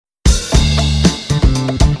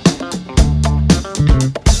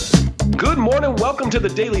to the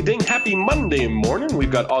Daily Ding. Happy Monday morning. We've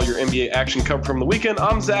got all your NBA action covered from the weekend.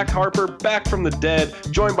 I'm Zach Harper, back from the dead,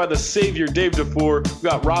 joined by the savior, Dave DeFore. We've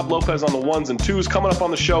got Rob Lopez on the ones and twos. Coming up on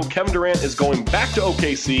the show, Kevin Durant is going back to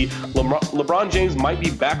OKC. LeBron James might be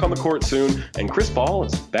back on the court soon, and Chris Paul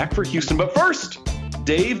is back for Houston. But first,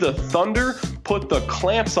 Dave, the Thunder put the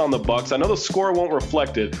clamps on the Bucks. I know the score won't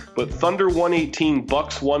reflect it, but Thunder 118,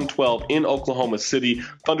 Bucks 112 in Oklahoma City.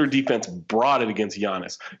 Thunder defense brought it against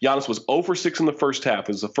Giannis. Giannis was 0 for 6 in the first half. It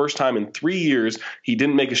was the first time in 3 years he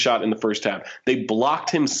didn't make a shot in the first half. They blocked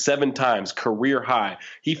him 7 times, career high.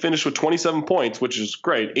 He finished with 27 points, which is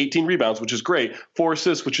great, 18 rebounds, which is great, 4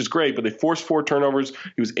 assists, which is great, but they forced 4 turnovers.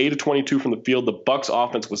 He was 8 of 22 from the field. The Bucks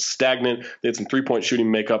offense was stagnant. They had some three-point shooting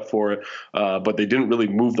make up for it, but they didn't really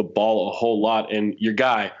move the ball a whole lot. And your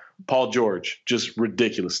guy, Paul George, just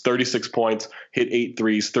ridiculous. 36 points, hit 8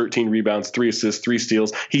 threes, 13 rebounds, 3 assists, 3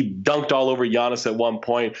 steals. He dunked all over Giannis at one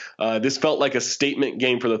point. This felt like a statement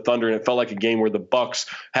game for the Thunder, and it felt like a game where the Bucks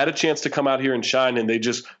had a chance to come out here and shine, and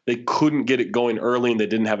they couldn't get it going early, and they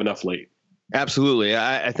didn't have enough late. Absolutely.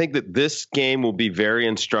 I think that this game will be very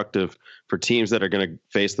instructive for teams that are going to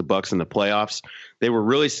face the Bucks in the playoffs. They were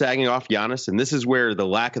really sagging off Giannis, and this is where the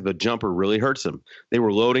lack of a jumper really hurts them. They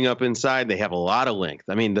were loading up inside. They have a lot of length.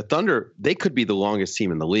 I mean, the Thunder, they could be the longest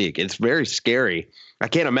team in the league. It's very scary. I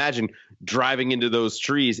can't imagine driving into those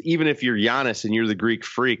trees. Even if you're Giannis and you're the Greek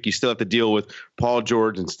freak, you still have to deal with Paul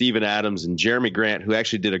George and Steven Adams and Jeremy Grant, who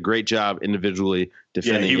actually did a great job individually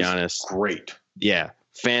defending Giannis. Great. Yeah,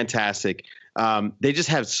 fantastic. They just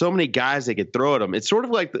have so many guys they could throw at them. It's sort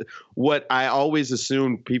of like what I always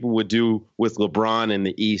assumed people would do with LeBron in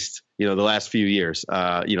the East, the last few years.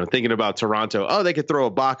 Thinking about Toronto, they could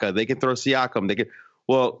throw Ibaka, they could throw Siakam.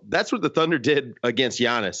 Well, that's what the Thunder did against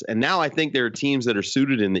Giannis. And now I think there are teams that are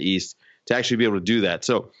suited in the East to actually be able to do that.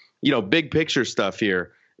 So, big picture stuff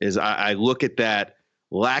here is I look at that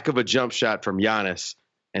lack of a jump shot from Giannis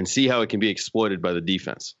and see how it can be exploited by the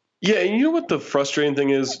defense. Yeah, and you know what the frustrating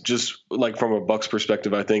thing is, just like from a Bucks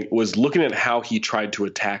perspective, I think, was looking at how he tried to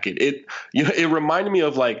attack it. It reminded me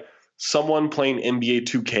of like someone playing NBA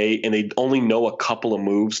 2K and they only know a couple of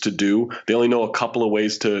moves to do. They only know a couple of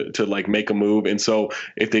ways to like make a move. And so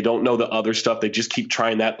if they don't know the other stuff, they just keep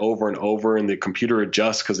trying that over and over, and the computer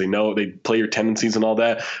adjusts because they know they play your tendencies and all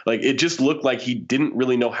that. Like, it just looked like he didn't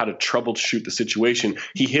really know how to troubleshoot the situation.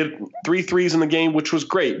 He hit 3 threes in the game, which was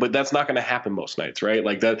great, but that's not going to happen most nights, right?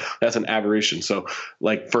 Like that's an aberration. So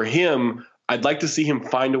like for him, I'd like to see him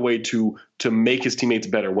find a way to make his teammates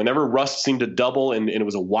better. Whenever Russ seemed to double and it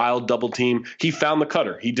was a wild double team, he found the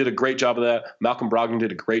cutter. He did a great job of that. Malcolm Brogdon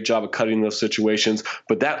did a great job of cutting those situations.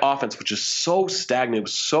 But that offense was just so stagnant,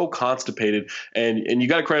 was so constipated. And you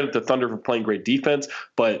got to credit the Thunder for playing great defense,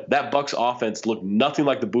 but that Bucks offense looked nothing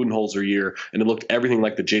like the Budenholzer year, and it looked everything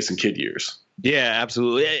like the Jason Kidd years. Yeah,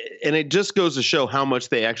 absolutely. And it just goes to show how much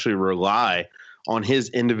they actually rely on his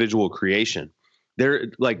individual creation.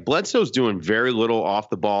 They're like Bledsoe's doing very little off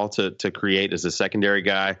the ball to create as a secondary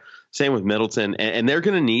guy. Same with Middleton. And they're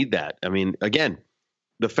going to need that. I mean, again,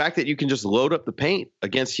 the fact that you can just load up the paint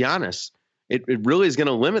against Giannis, it really is going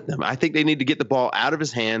to limit them. I think they need to get the ball out of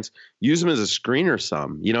his hands, use him as a screener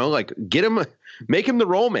some, like get him, make him the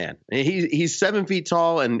roll man. He's 7 feet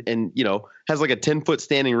tall and has like a 10-foot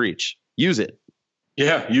standing reach. Use it.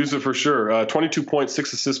 Yeah, use it for sure. 22 points,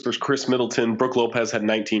 6 assists for Chris Middleton. Brook Lopez had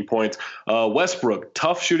 19 points. Westbrook,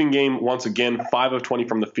 tough shooting game once again, 5 of 20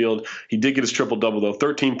 from the field. He did get his triple-double, though.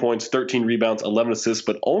 13 points, 13 rebounds, 11 assists,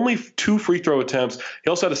 but only 2 free throw attempts. He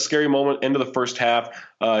also had a scary moment into the first half.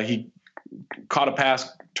 He caught a pass,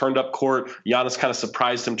 turned up court. Giannis kind of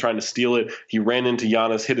surprised him trying to steal it. He ran into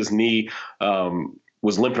Giannis, hit his knee,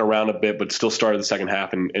 was limping around a bit, but still started the second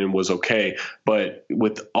half and was okay. But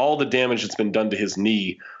with all the damage that's been done to his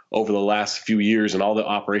knee over the last few years and all the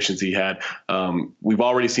operations he had, we've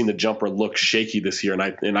already seen the jumper look shaky this year.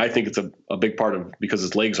 And I think it's a big part of because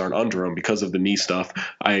his legs aren't under him because of the knee stuff.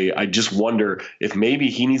 I just wonder if maybe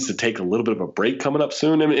he needs to take a little bit of a break coming up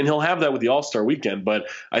soon. And he'll have that with the All-Star weekend. But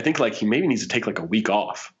I think like he maybe needs to take like a week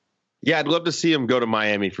off. Yeah, I'd love to see him go to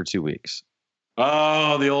Miami for 2 weeks.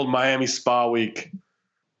 Oh, the old Miami spa week.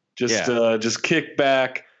 Just kick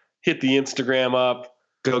back, hit the Instagram up,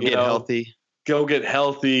 go get healthy, go get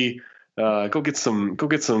some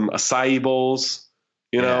acai bowls,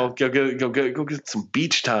 go get some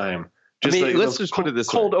beach time. Let's just put it this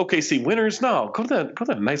cold way. OKC winters. No, go to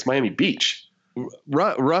that nice Miami beach.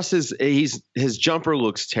 Russ his jumper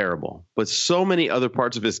looks terrible, but so many other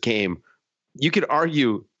parts of his game, you could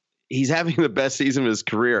argue he's having the best season of his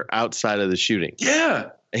career outside of the shooting. Yeah,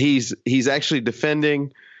 he's actually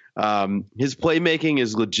defending. His playmaking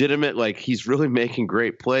is legitimate. Like he's really making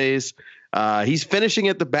great plays. He's finishing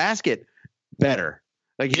at the basket better.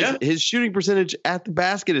 Like his shooting percentage at the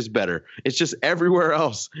basket is better. It's just everywhere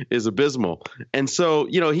else is abysmal. And so,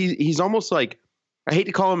 he's almost like, I hate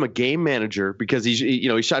to call him a game manager because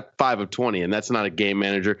he shot 5 of 20, and that's not a game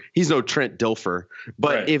manager. He's no Trent Dilfer.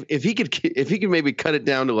 But right. if he could maybe cut it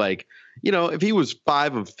down to like, if he was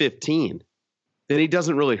 5 of 15, then he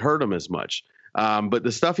doesn't really hurt him as much. But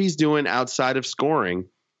the stuff he's doing outside of scoring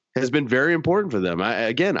has been very important for them.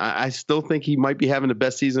 I still think he might be having the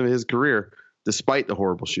best season of his career, despite the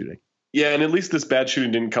horrible shooting. Yeah, and at least this bad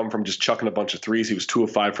shooting didn't come from just chucking a bunch of threes. He was 2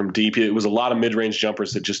 of 5 from deep. It was a lot of mid-range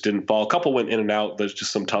jumpers that just didn't fall. A couple went in and out. There's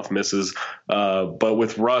just some tough misses. But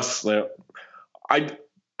with Russ, I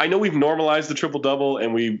know we've normalized the triple-double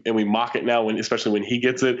and we mock it now, especially when he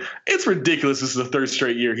gets it. It's ridiculous. This is the 3rd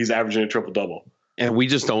straight year he's averaging a triple-double. And we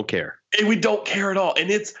just don't care. And we don't care at all.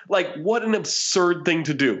 And it's like, what an absurd thing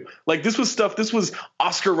to do. Like, this was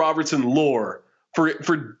Oscar Robertson lore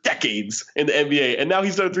for decades in the NBA. And now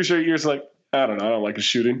he's done 3 straight years. Like, I don't know. I don't like his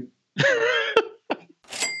shooting.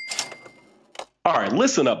 All right,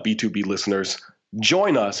 listen up, B2B listeners.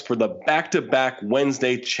 Join us for the back-to-back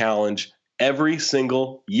Wednesday challenge every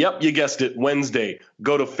single, yep, you guessed it, Wednesday.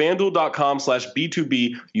 Go to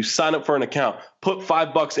FanDuel.com/B2B. You sign up for an account. Put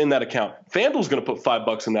 $5 in that account. FanDuel's going to put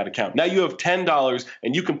 $5 in that account. Now you have $10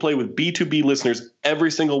 and you can play with B2B listeners every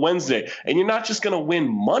single Wednesday. And you're not just going to win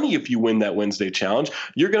money if you win that Wednesday challenge.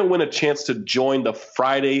 You're going to win a chance to join the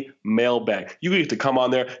Friday mailbag. You get to come on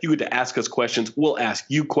there. You get to ask us questions. We'll ask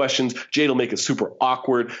you questions. Jade will make it super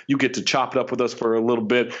awkward. You get to chop it up with us for a little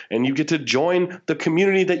bit. And you get to join the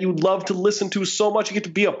community that you love to listen to so much. You get to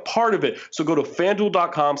be a part of it. So go to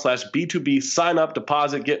FanDuel.com/B2B. Sign up,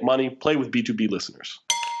 deposit, get money, play with B2B listeners.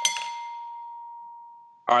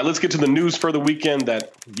 All right, let's get to the news for the weekend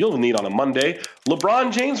that you'll need on a Monday.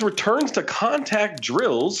 LeBron James returns to contact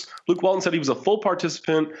drills. Luke Walton said he was a full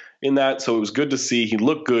participant in that, so it was good to see. He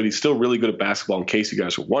looked good. He's still really good at basketball, in case you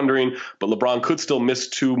guys were wondering. But LeBron could still miss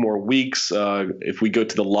 2 more weeks if we go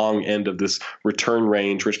to the long end of this return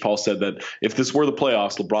range. Rich Paul said that if this were the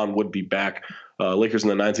playoffs, LeBron would be back. Lakers in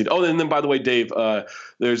the 9th seed. Oh, and then, by the way, Dave,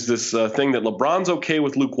 there's this thing that LeBron's okay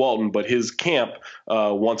with Luke Walton, but his camp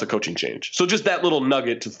wants a coaching change. So just that little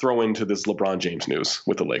nugget to throw into this LeBron James news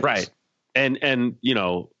with the Lakers. Right. And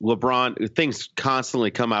LeBron, things constantly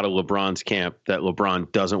come out of LeBron's camp that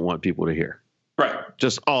LeBron doesn't want people to hear. Right.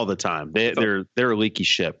 Just all the time. They're a leaky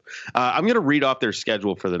ship. I'm going to read off their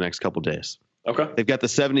schedule for the next couple days. Okay. They've got the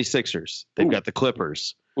 76ers. They've got the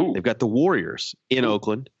Clippers. They've got the Warriors in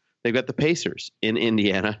Oakland. They've got the Pacers in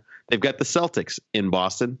Indiana. They've got the Celtics in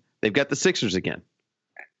Boston. They've got the Sixers again.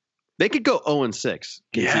 They could go 0-6.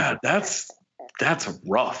 Yeah, that's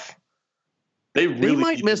rough. They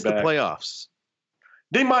might miss the playoffs.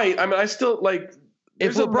 They might. I mean, I still like.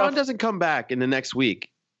 If LeBron doesn't come back in the next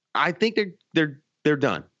week, I think they're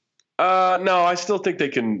done. No, I still think they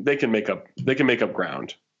can make up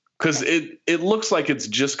ground, because it looks like it's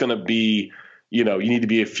just going to be. You need to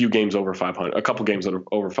be a few games over 500, a couple games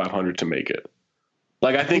over 500 to make it.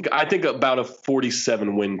 Like, I think about a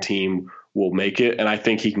 47 win team will make it, and I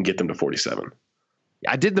think he can get them to 47.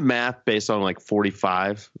 I did the math based on like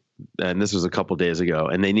 45, and this was a couple days ago,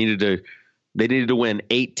 and they needed to win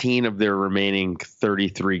 18 of their remaining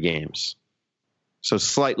 33 games, so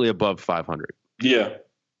slightly above 500. Yeah.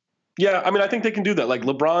 I mean, I think they can do that. Like,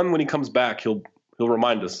 LeBron, when he comes back, he'll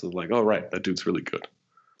remind us of like, oh right, that dude's really good.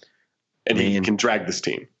 And he can drag this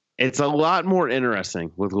team. It's a lot more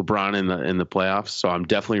interesting with LeBron in the playoffs, so I'm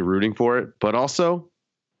definitely rooting for it. But also,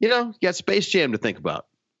 you got Space Jam to think about.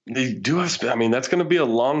 They do have. I mean, that's going to be a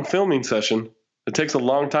long filming session. It takes a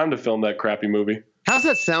long time to film that crappy movie. How's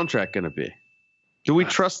that soundtrack going to be? Do we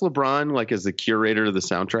trust LeBron like as the curator of the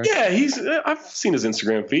soundtrack? Yeah, I've seen his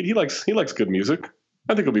Instagram feed. He likes good music.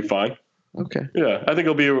 I think he'll be fine. Okay. Yeah, I think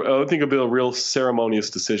it'll be a real ceremonious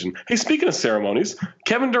decision. Hey, speaking of ceremonies,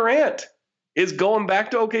 Kevin Durant is going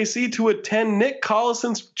back to OKC to attend Nick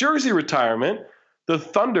Collison's jersey retirement. The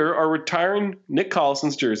Thunder are retiring Nick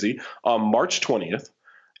Collison's jersey on March 20th.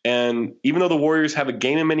 And even though the Warriors have a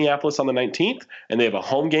game in Minneapolis on the 19th and they have a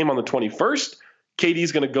home game on the 21st,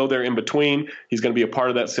 KD's going to go there in between. He's going to be a part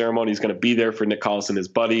of that ceremony. He's going to be there for Nick Collison, his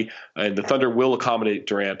buddy. And the Thunder will accommodate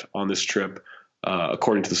Durant on this trip.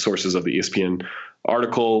 According to the sources of the ESPN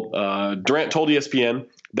article, Durant told ESPN,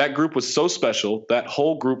 that group was so special, that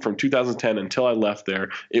whole group from 2010 until I left there,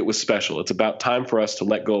 it was special. It's about time for us to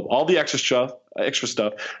let go of all the extra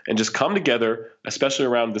stuff and just come together, especially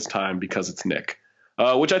around this time because it's Nick,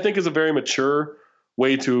 which I think is a very mature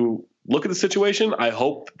way to look at the situation. I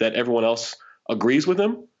hope that everyone else agrees with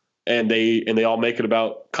him and they all make it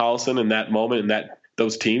about Collison in that moment and that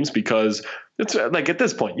those teams, because it's like at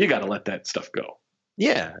this point you got to let that stuff go.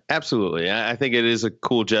 Yeah, absolutely. I think it is a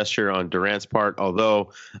cool gesture on Durant's part,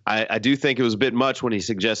 although I do think it was a bit much when he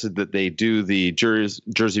suggested that they do the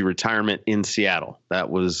jersey retirement in Seattle. That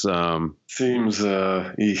was seems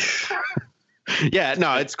yeah,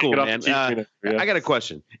 no, it's cool, man. I got a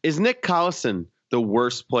question. Is Nick Collison the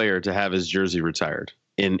worst player to have his jersey retired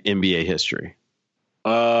in NBA history?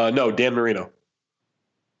 No, Dan Marino.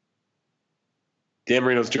 Dan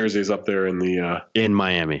Marino's jersey is up there in the in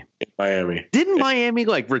Miami. Didn't Miami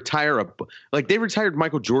retire they retired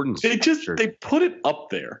Michael Jordan's jersey? They put it up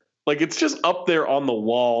there. Like it's just up there on the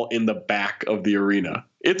wall in the back of the arena.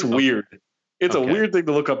 It's weird. It's a weird thing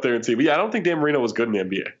to look up there and see. But yeah, I don't think Dan Marino was good in the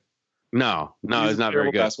NBA. No, he's not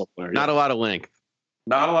very good. Player, Not a lot of length.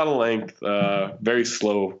 Not a lot of length. Very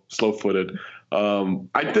slow-footed.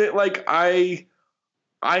 I think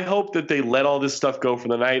I hope that they let all this stuff go for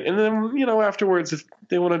the night, and then afterwards, if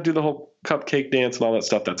they want to do the whole cupcake dance and all that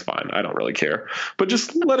stuff, that's fine. I don't really care. But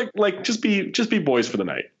just let it just be boys for the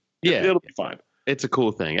night. Yeah, it'll be fine. It's a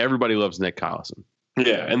cool thing. Everybody loves Nick Collison.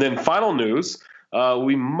 Yeah, and then final news.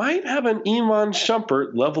 We might have an Iman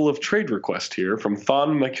Shumpert level of trade request here from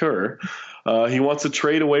Thon McCurr. He wants to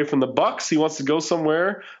trade away from the Bucks. He wants to go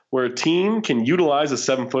somewhere where a team can utilize a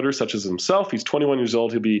 7-footer such as himself. He's 21 years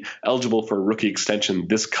old. He'll be eligible for a rookie extension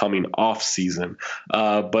this coming off season.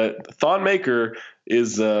 But Thon Maker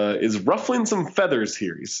is ruffling some feathers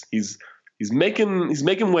here. He's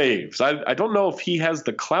making waves. I don't know if he has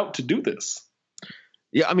the clout to do this.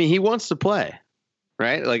 Yeah, I mean, he wants to play.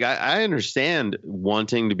 Right. Like I understand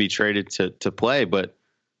wanting to be traded to play, but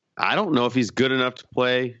I don't know if he's good enough to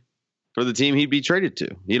play for the team he'd be traded to.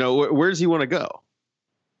 Where does he want to go?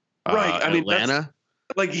 Right. I mean, Atlanta.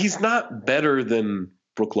 He's not better than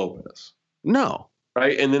Brook Lopez. No.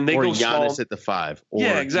 Right. And then they go Giannis at the 5 or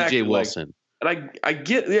DJ Wilson. And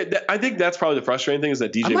I think that's probably the frustrating thing is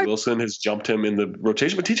that DJ Wilson has jumped him in the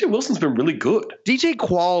rotation, but DJ Wilson's been really good. DJ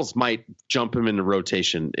Qualls might jump him in the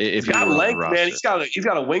rotation if he's got length, man. He's got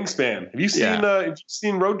a wingspan. Have you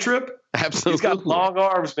seen Road Trip? Absolutely. He's got long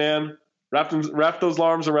arms, man. Wrap those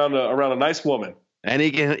arms around a nice woman. And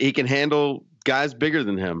he can handle guys bigger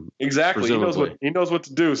than him. Exactly. He knows what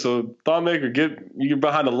to do. So Thon Maker, you're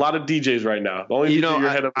behind a lot of DJs right now. The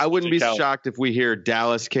only I wouldn't be shocked if we hear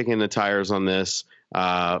Dallas kicking the tires on this,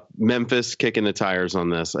 Memphis kicking the tires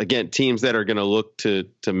on this. Again, teams that are going to look to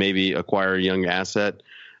maybe acquire a young asset.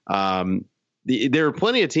 There are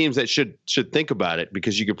plenty of teams that should think about it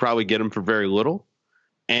because you could probably get him for very little.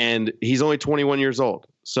 And he's only 21 years old.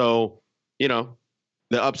 So, the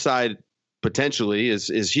upside potentially is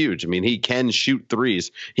huge. I mean, he can shoot threes.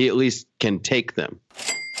 He at least can take them.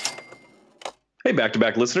 Hey,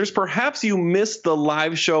 back-to-back listeners, perhaps you missed the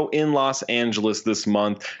live show in Los Angeles this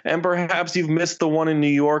month, and perhaps you've missed the one in New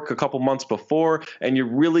York a couple months before, and you're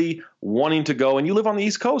really wanting to go, and you live on the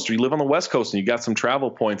East Coast or you live on the West Coast, and you got some travel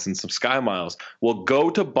points and some sky miles. Well, go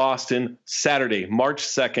to Boston Saturday, March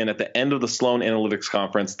 2nd at the end of the Sloan Analytics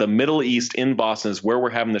Conference. The Middle East in Boston is where we're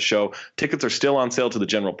having the show. Tickets are still on sale to the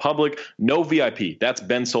general public. No VIP. That's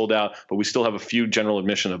been sold out, but we still have a few general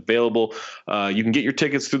admission available. You can get your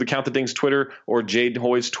tickets through the Count the Dings Twitter or Jade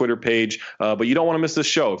Hoy's Twitter page, but you don't want to miss this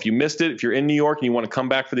show. If you missed it, if you're in New York and you want to come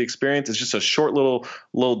back for the experience, it's just a short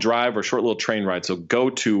little drive or short little train ride. So go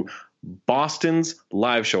to Boston's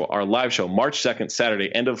live show, our live show, March 2nd, Saturday,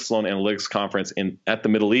 end of Sloan Analytics Conference at the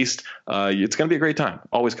Middle East. It's going to be a great time.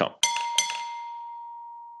 Always come.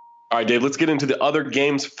 All right, Dave, let's get into the other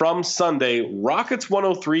games from Sunday. Rockets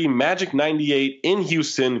 103, Magic 98 in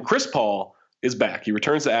Houston. Chris Paul is back. He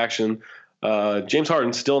returns to action. James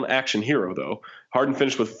Harden, still an action hero, though. Harden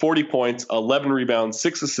finished with 40 points, 11 rebounds,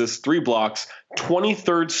 6 assists, 3 blocks,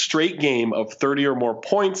 23rd straight game of 30 or more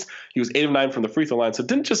points. He was 8 of 9 from the free throw line, so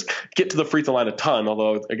didn't just get to the free throw line a ton,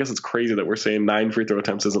 although I guess it's crazy that we're saying 9 free throw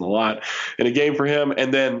attempts isn't a lot in a game for him.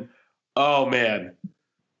 And then, oh, man,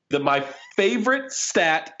 my favorite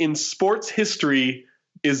stat in sports history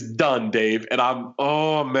is done, Dave. And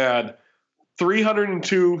oh, man,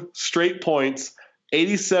 302 straight points,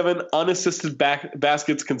 87 unassisted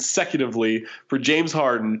baskets consecutively for James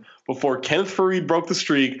Harden before Kenneth Faried broke the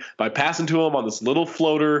streak by passing to him on this little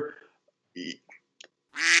floater.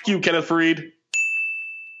 You, Kenneth Faried.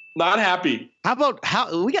 Not happy.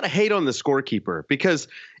 How we got to hate on the scorekeeper because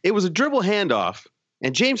it was a dribble handoff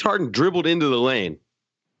and James Harden dribbled into the lane.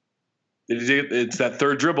 It's that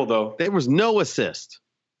third dribble, though. There was no assist.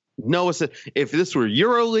 No assist. If this were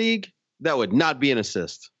EuroLeague, that would not be an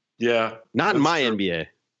assist. Yeah. Not in my NBA.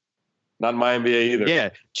 Not in my NBA either. Yeah.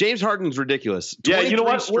 James Harden's ridiculous. Yeah, you know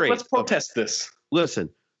what? Let's protest this.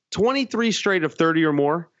 Listen, 23 straight of 30 or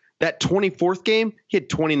more. That 24th game, he had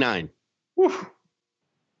 29. Whew.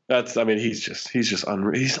 He's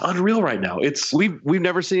unreal. He's unreal right now. We've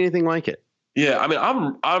never seen anything like it. Yeah, I mean,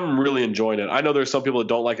 I'm really enjoying it. I know there's some people that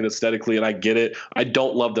don't like it aesthetically, and I get it. I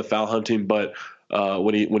don't love the foul hunting, but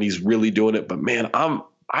when he's really doing it, but man,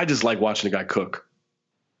 I just like watching a guy cook.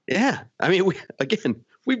 Yeah, I mean,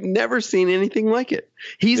 we've never seen anything like it.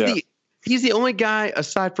 He's the only guy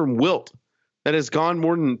aside from Wilt that has gone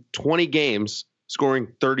more than 20 games scoring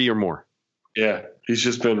 30 or more. Yeah, he's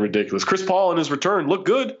just been ridiculous. Chris Paul in his return looked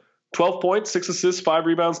good. 12 points, 6 assists, 5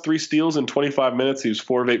 rebounds, 3 steals in 25 minutes. He was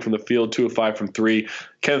 4 of 8 from the field, 2 of 5 from 3.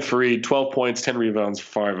 Kenneth Faried, 12 points, 10 rebounds,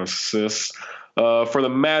 5 assists. For the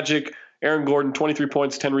Magic, Aaron Gordon, 23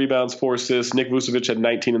 points, 10 rebounds, 4 assists. Nick Vucevic had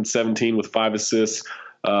 19 and 17 with 5 assists.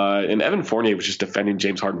 And Evan Fournier was just defending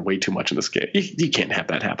James Harden way too much in this game. You can't have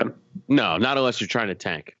that happen. No, not unless you're trying to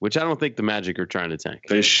tank, which I don't think the Magic are trying to tank.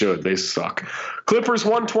 They should. They suck. Clippers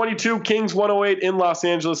 122, Kings 108 in Los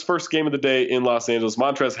Angeles. First game of the day in Los Angeles.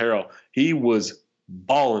 Montrezl Harrell, he was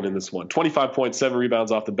balling in this one. 25 points, 7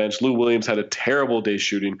 rebounds off the bench. Lou Williams had a terrible day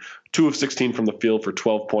shooting. 2 of 16 from the field for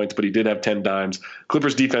 12 points, but he did have 10 dimes.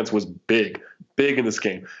 Clippers defense was big in this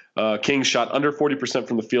game. Kings shot under 40%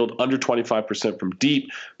 from the field, under 25% from deep.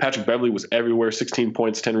 Patrick Beverley was everywhere, 16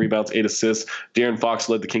 points, 10 rebounds, 8 assists. De'Aaron Fox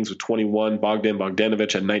led the Kings with 21. Bogdan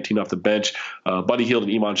Bogdanovic had 19 off the bench. Buddy Hield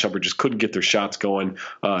and Iman Shumpert just couldn't get their shots going.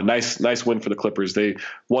 Nice win for the Clippers. They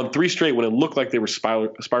won 3 straight when it looked like they were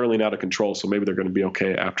spiraling out of control, so maybe they're going to be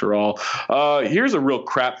okay after all. Here's a real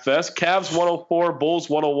crap fest. Cavs 104, Bulls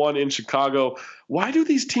 101 in Chicago. Why do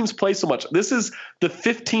these teams play so much? This is the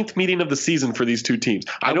 15th meeting of the season for these two teams.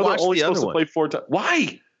 I know they're only supposed to play 4 times.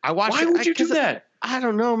 Why? Why would you do that? I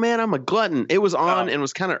don't know, man. I'm a glutton. It was on and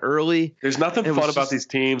was kind of early. There's nothing fun about these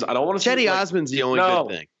teams. I don't want to. Chetty Osman's the only good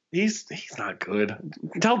thing. He's not good.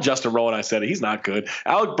 Tell Justin Rowan I said it. He's not good.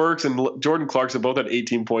 Alec Burks and Jordan Clarkson both had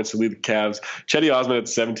 18 points to lead the Cavs. Chetty Osman had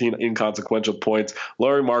 17 inconsequential points.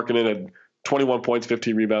 Lauri Markkanen had 21 points,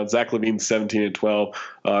 15 rebounds. Zach LaVine, 17 and 12.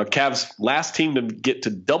 Cavs last team to get to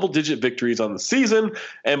double-digit victories on the season.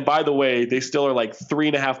 And by the way, they still are like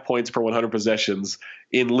 3.5 points per 100 possessions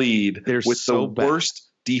in lead. They're with so the bad. Worst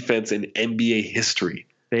defense in NBA history.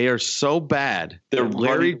 They are so bad that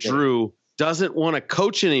Larry Drew doesn't want to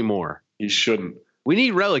coach anymore. He shouldn't. We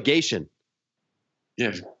need relegation.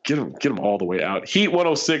 Yeah, get him all the way out. Heat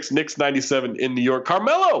 106, Knicks 97 in New York.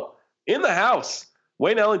 Carmelo in the house.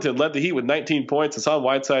 Wayne Ellington led the Heat with 19 points. Hassan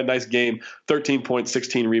Whiteside, nice game, 13 points,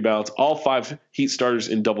 16 rebounds. All 5 Heat starters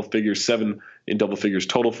in double figures, 7 in double figures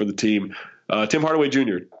total for the team. Tim Hardaway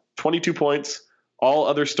Jr., 22 points. All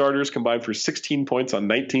other starters combined for 16 points on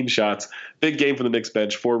 19 shots. Big game for the Knicks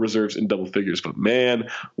bench, 4 reserves in double figures. But man,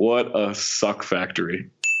 what a suck factory.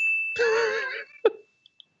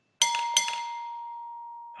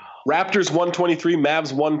 Raptors 123,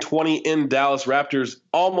 Mavs 120 in Dallas. Raptors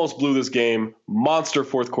almost blew this game. Monster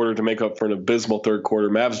fourth quarter to make up for an abysmal third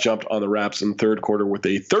quarter. Mavs jumped on the Raps in third quarter with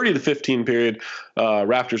a 30-15 period.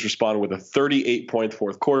 Raptors responded with a 38-point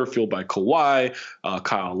fourth quarter, fueled by Kawhi,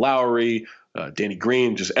 Kyle Lowry, Danny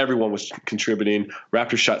Green. Just everyone was contributing.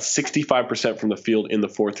 Raptors shot 65% from the field in the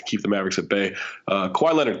fourth to keep the Mavericks at bay.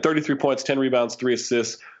 Kawhi Leonard, 33 points, 10 rebounds, 3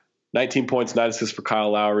 assists, 19 points, 9 assists for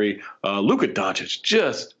Kyle Lowry. Luka Doncic,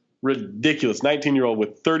 just ridiculous. 19-year-old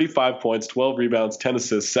with 35 points, 12 rebounds, 10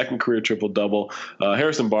 assists, second career triple-double.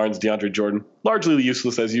 Harrison Barnes, DeAndre Jordan, largely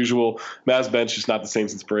useless as usual. Mavs bench just not the same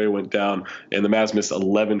since Barea went down, and the Mavs missed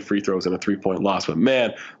 11 free throws and a 3-point loss. But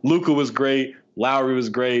man, Luka was great. Lowry was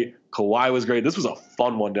great. Kawhi was great. This was a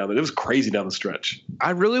fun one down there. It was crazy down the stretch.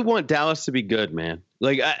 I really want Dallas to be good, man.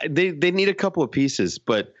 Like they need a couple of pieces,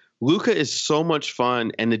 but Luka is so much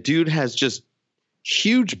fun, and the dude has just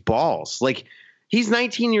huge balls. Like, he's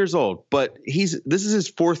 19 years old, but this is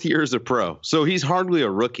his 4th year as a pro, so he's hardly a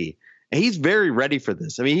rookie. And he's very ready for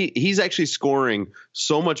this. I mean, he's actually scoring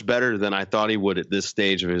so much better than I thought he would at this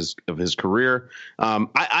stage of his career.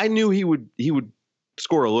 I knew he would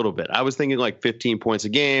score a little bit. I was thinking like 15 points a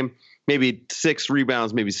game, maybe 6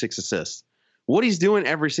 rebounds, maybe 6 assists. What he's doing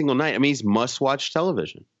every single night, I mean, he's must-watch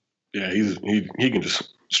television. Yeah, he can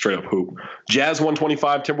just straight up hoop. Jazz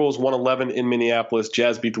 125, Timberwolves 111 in Minneapolis.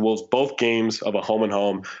 Jazz beat the Wolves both games of a home and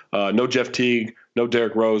home. No Jeff Teague, no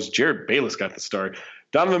Derrick Rose. Jared Bayless got the start.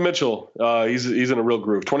 Donovan Mitchell, he's in a real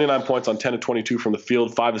groove. 29 points on 10 of 22 from the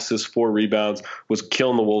field, 5 assists, 4 rebounds, was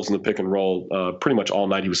killing the Wolves in the pick and roll pretty much all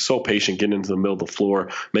night. He was so patient, getting into the middle of the floor,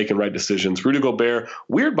 making right decisions. Rudy Gobert,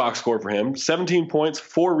 weird box score for him, 17 points,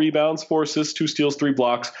 4 rebounds, 4 assists, 2 steals, 3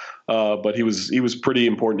 blocks. But he was pretty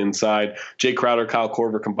important inside. Jay Crowder, Kyle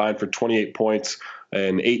Korver combined for 28 points.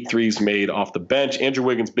 and 8 threes made off the bench. Andrew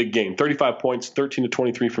Wiggins, big game, 35 points, 13 to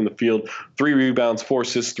 23 from the field, 3 rebounds, 4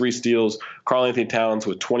 assists, 3 steals. Karl Anthony Towns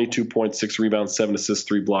with 22 points, 6 rebounds, 7 assists,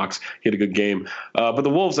 3 blocks. He had a good game. But the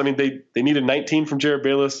Wolves, I mean, they needed 19 from Jared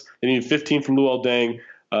Bayless. They needed 15 from Luol Deng.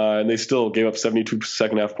 And they still gave up 72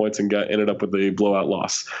 second-half points and ended up with a blowout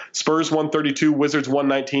loss. Spurs 132, Wizards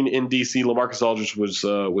 119 in D.C. LaMarcus Aldridge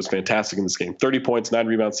was fantastic in this game. 30 points, 9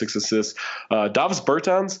 rebounds, 6 assists. Davis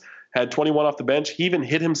Bertans had 21 off the bench. He even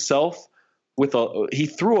hit himself he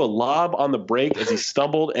threw a lob on the break as he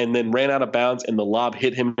stumbled and then ran out of bounds, and the lob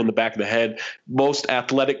hit him in the back of the head. Most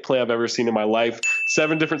athletic play I've ever seen in my life.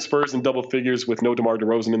 7 different Spurs in double figures with no DeMar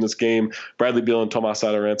DeRozan in this game. Bradley Beal and Tomas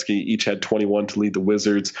Satoransky each had 21 to lead the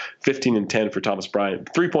Wizards. 15 and 10 for Thomas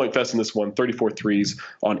Bryant. 3-point fest in this one. 34 threes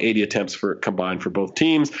on 80 attempts combined for both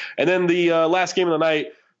teams. And then the last game of the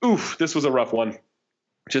night. This was a rough one.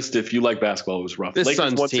 Just if you like basketball, it was rough. This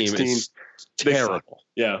Lakers Suns team is terrible.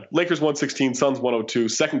 Yeah, Lakers 116, Suns 102.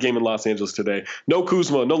 Second game in Los Angeles today. No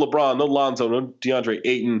Kuzma, no LeBron, no Lonzo, no DeAndre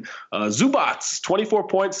Ayton. Zubats, 24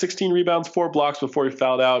 points, 16 rebounds, 4 blocks before he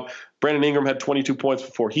fouled out. Brandon Ingram had 22 points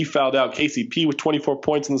before he fouled out. KCP with 24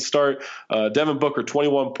 points in the start. Devin Booker,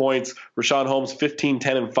 21 points. Rashawn Holmes, 15,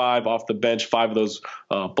 10, and 5 off the bench. 5 of those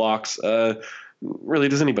blocks. Really,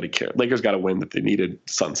 does anybody care? Lakers got a win that they needed.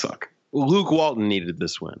 Suns suck. Luke Walton needed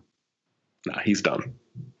this win. Nah, he's done.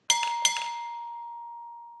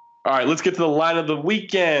 All right, let's get to the line of the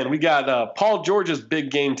weekend. We got Paul George's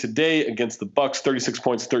big game today against the Bucks, 36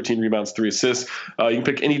 points, 13 rebounds, 3 assists. You can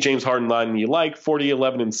pick any James Harden line you like, 40,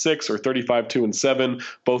 11, and 6, or 35, 2, and 7.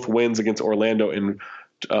 Both wins against Orlando and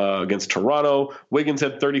against Toronto. Wiggins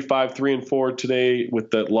had 35, 3, and 4 today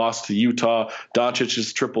with that loss to Utah.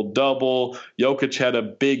 Doncic's triple-double. Jokic had a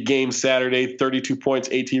big game Saturday, 32 points,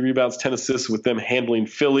 18 rebounds, 10 assists with them handling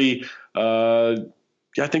Philly.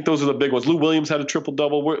 I think those are the big ones. Lou Williams had a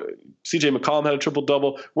triple-double. CJ McCollum had a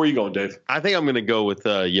triple-double. Where are you going, Dave? I think I'm going to go with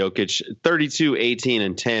Jokic, 32, 18,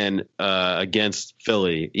 and 10 against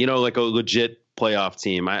Philly. Like a legit playoff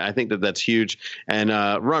team. I think that's huge. And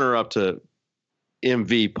runner-up to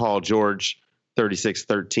MV Paul George,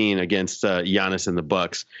 36-13 against Giannis and the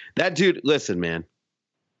Bucks. That dude, listen, man,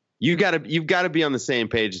 you've got to be on the same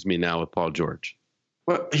page as me now with Paul George.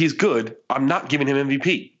 Well, he's good. I'm not giving him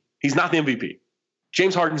MVP. He's not the MVP.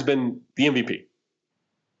 James Harden's been the MVP.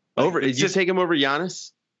 Did you take him over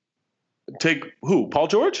Giannis? Take who? Paul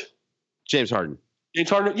George? James Harden. James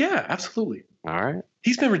Harden? Yeah, absolutely. All right.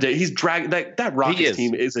 He's dragged that Rockets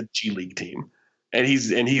team is a G League team. And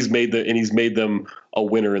he's made them a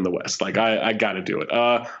winner in the West. Like I got to do it.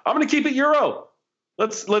 I'm going to keep it Euro.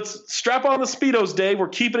 Let's strap on the Speedos, Dave. We're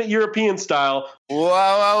keeping it European style.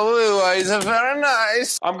 Wow, it's very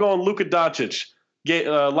nice. I'm going Luka Doncic.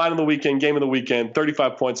 Line of the weekend, game of the weekend,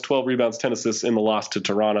 35 points, 12 rebounds, 10 assists in the loss to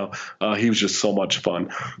Toronto. He was just so much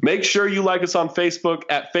fun. Make sure you like us on Facebook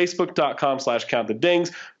at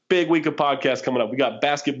facebook.com/countthedings. Big week of podcasts coming up. We got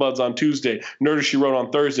Basket Buds on Tuesday, Nerder She Wrote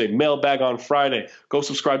on Thursday, Mailbag on Friday. Go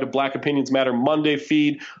subscribe to Black Opinions Matter Monday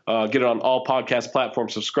feed. Get it on all podcast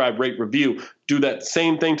platforms. Subscribe, rate, review. Do that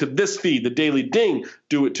same thing to this feed, the Daily Ding.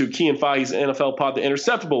 Do it to Key and Fahey's NFL Pod, The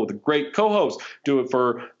Interceptable, with a great co-host. Do it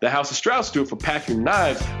for the House of Strauss. Do it for Pack Your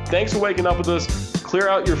Knives. Thanks for waking up with us. Clear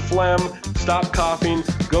out your phlegm. Stop coughing.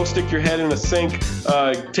 Go stick your head in a sink.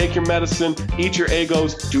 Take your medicine. Eat your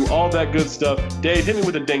Egos. Do all that good stuff. Dave, hit me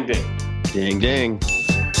with a ding ding. Ding ding.